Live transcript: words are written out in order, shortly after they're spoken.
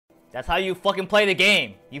That's how you fucking play the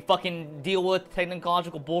game. You fucking deal with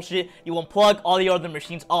technological bullshit. You unplug all the other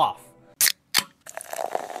machines off.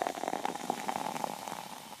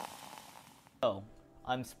 So,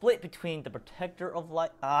 I'm split between the protector of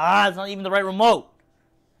light. It's not even the right remote.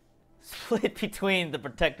 Split between the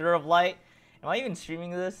protector of light. Am I even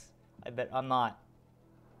streaming this? I bet I'm not.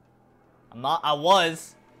 I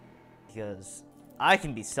was. Because I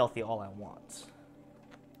can be stealthy all I want.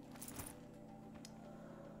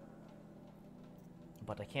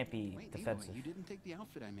 But I can't be defensive. Aloy, you didn't take the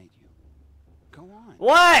outfit I made you. Go on.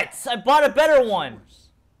 What? I bought a better one. He's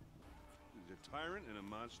a tyrant and a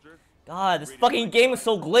monster. God, this fucking game is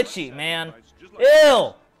so glitchy, man. Ew.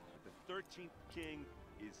 The 13th king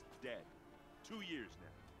is dead. 2 years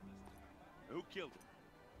now. Who killed him?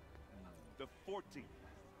 The 14th.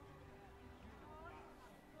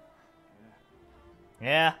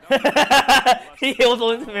 Yeah. He heals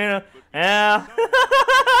all his mana. Yeah. I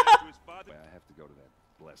have to go to that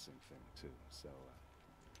blessing thing too, so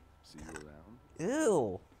see you around.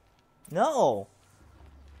 Ew. No.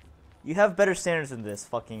 You have better standards than this,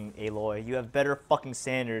 fucking Aloy. You have better fucking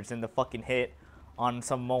standards than the fucking hit on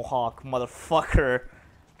some Mohawk motherfucker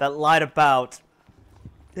that lied about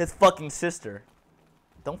his fucking sister.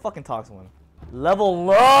 Don't fucking talk to him. Level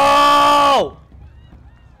low!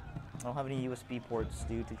 I don't have any USB ports,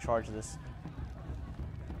 dude, to charge this.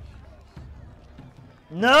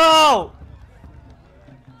 No!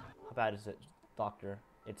 How bad is it, Doctor?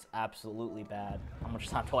 It's absolutely bad. How much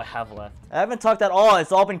time do I have left? I haven't talked at all.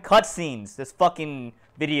 It's all been cutscenes, this fucking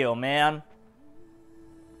video, man.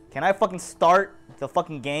 Can I fucking start the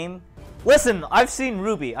fucking game? Listen, I've seen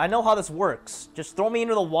Ruby. I know how this works. Just throw me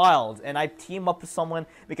into the wild, and I team up with someone,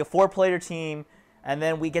 make a 4-player team, and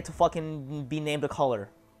then we get to fucking be named a color.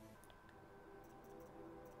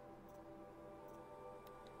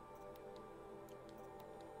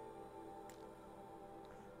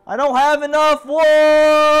 I don't have enough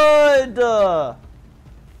wood!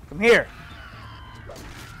 Come here.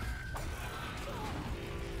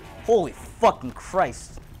 Holy fucking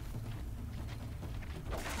Christ.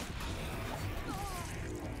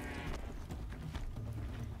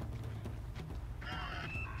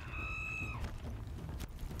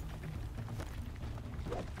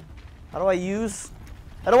 How do I use?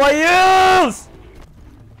 How do I use?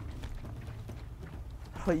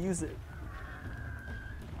 How do I use it?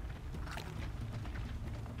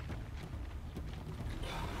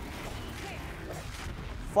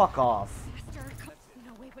 Fuck off.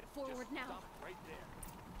 No way but forward now.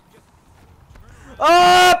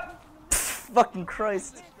 Ah! Fucking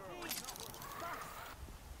Christ.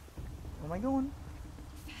 Where am I going?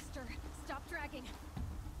 Faster. Stop dragging.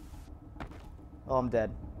 Oh, I'm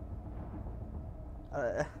dead.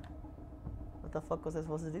 What the fuck was I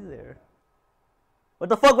supposed to do there? What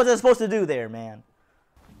the fuck was I supposed to do there, man?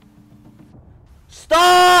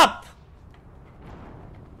 Stop!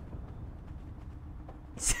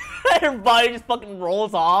 Her body just fucking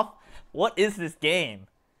rolls off. What is this game?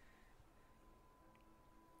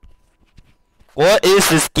 What is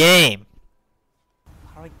this game?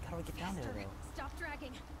 How do I get down there, though? Stop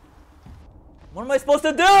dragging. What am I supposed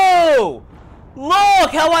to do?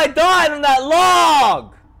 Look how I died on that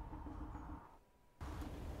log!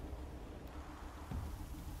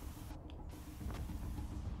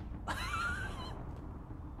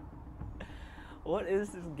 What is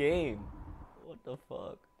this game? What the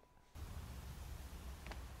fuck?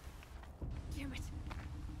 Damn it.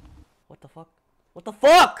 What the fuck? What the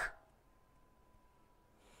fuck?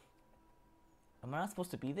 Am I not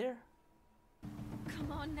supposed to be there?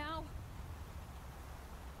 Come on now.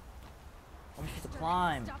 I'm supposed to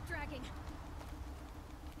climb. Stop dragging.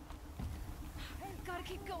 Gotta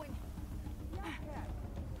keep going.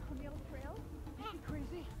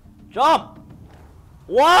 Crazy. Jump!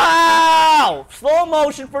 Wow! Slow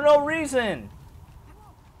motion for no reason.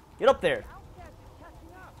 Get up there.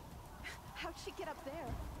 How'd she get up there?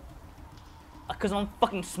 Because I'm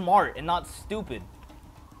fucking smart and not stupid.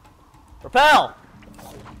 Repel!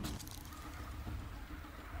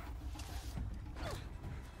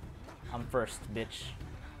 I'm first, bitch.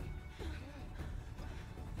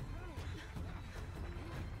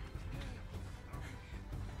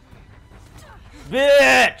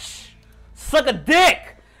 Bitch! Suck a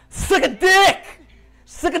dick! Suck a dick!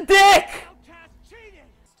 Suck a dick!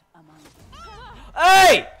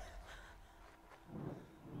 Hey!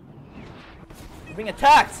 You're being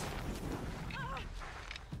attacked!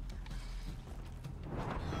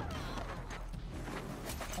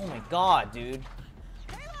 Oh my god, dude.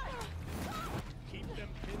 Keep them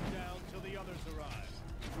pinned down till the others arrive.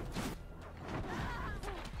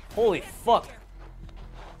 Holy fuck.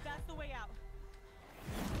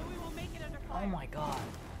 Oh my god.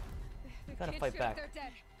 The Gotta kids fight feel back. like they're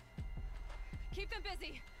dead. Keep them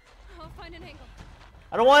busy. I'll find an angle.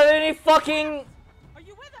 I don't want any fucking... Are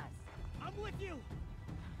you with us? I'm with you.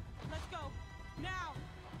 Let's go. Now.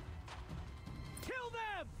 Kill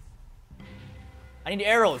them! I need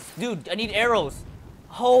arrows. Dude, I need arrows.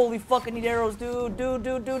 Holy fuck, I need arrows, dude. Dude.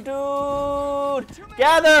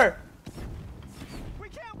 Gather! We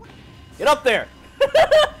can't win. Get up there.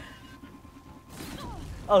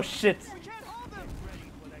 Oh shit. We can't hold them.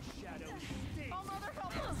 Ready for the shadow sting. Oh, mother,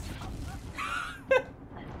 help us.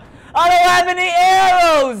 I don't have any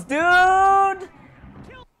arrows, dude!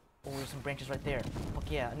 Oh, there's some branches right there. Fuck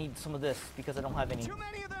yeah, I need some of this because I don't have any. Too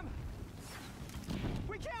many of them.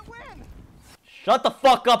 We can't win. Shut the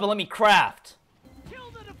fuck up and let me craft.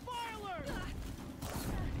 Kill the defiler.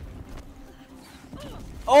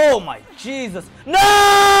 Oh my Jesus.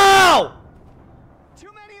 No!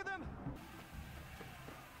 Too many of them.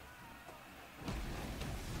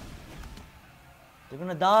 They're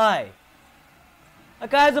gonna die. That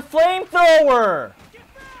guy has a flamethrower! Get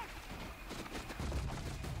back.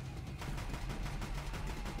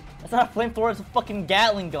 That's not a flamethrower, it's a fucking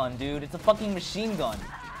Gatling gun, dude. It's a fucking machine gun.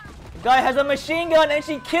 The guy has a machine gun and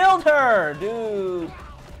she killed her, dude.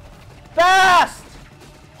 Fast!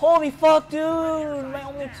 Holy fuck, dude. My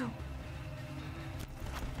only two.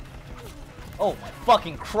 Oh my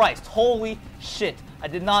fucking Christ. Holy shit. I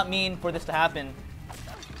did not mean for this to happen.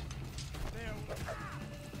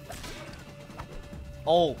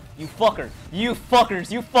 Oh, you fuckers. You fuckers.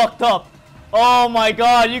 You fucked up. Oh my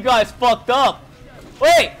god, you guys fucked up.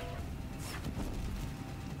 Wait!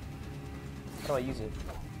 How do I use it?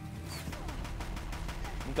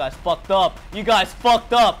 You guys fucked up. You guys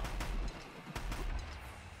fucked up.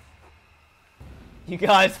 You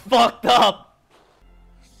guys fucked up.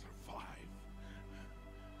 Survive.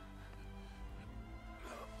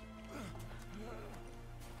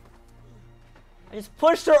 I just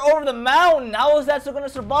pushed her over the mountain. How is that still gonna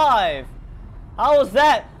survive? How is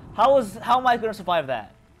that? How am I gonna survive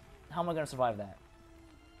that? How am I gonna survive that?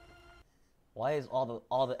 Why is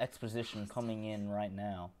all the exposition coming in right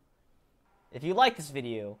now? If you like this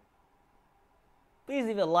video, please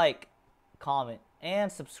leave a like, comment,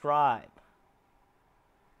 and subscribe.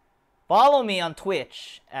 Follow me on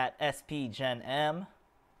Twitch at SPGenM.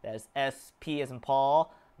 That is SP as in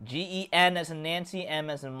Paul, GEN as in Nancy, M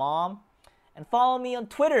as in Mom. And follow me on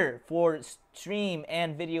Twitter for stream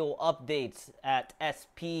and video updates at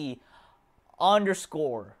SP_GenM.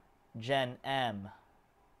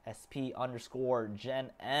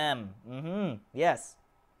 SP_GenM. Yes.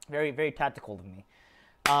 Very, very tactical of me.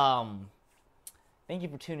 Thank you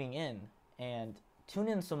for tuning in. And tune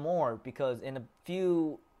in some more because in a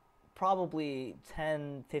few, probably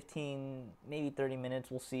 10, 15, maybe 30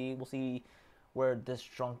 minutes, we'll see. We'll see where this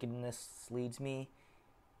drunkenness leads me.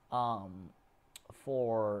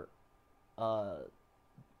 For Breath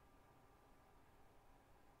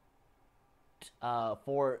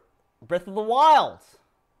of the Wild.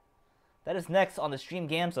 That is next on the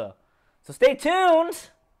SPGenM. So stay tuned.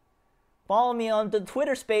 Follow me on the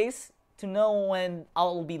Twitter space to know when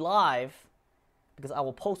I'll be live, because I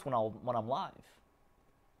will post when I'm live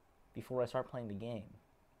before I start playing the game.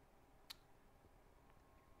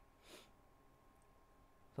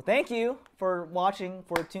 So thank you for watching,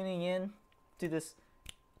 for tuning in to this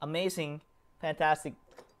amazing, fantastic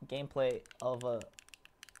gameplay of a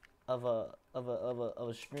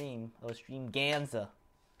SPGenM.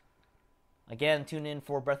 Again, tune in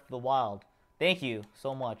for Breath of the Wild. Thank you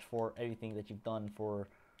so much for everything that you've done for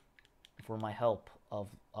my help of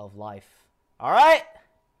life. All right.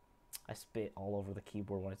 I spit all over the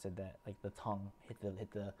keyboard when I said that. Like the tongue hit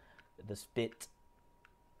the spit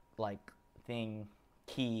like thing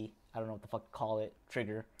key. I don't know what the fuck to call it.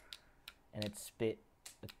 Trigger. And it spit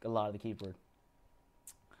a lot of the keyboard.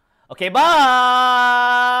 Okay,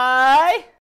 bye!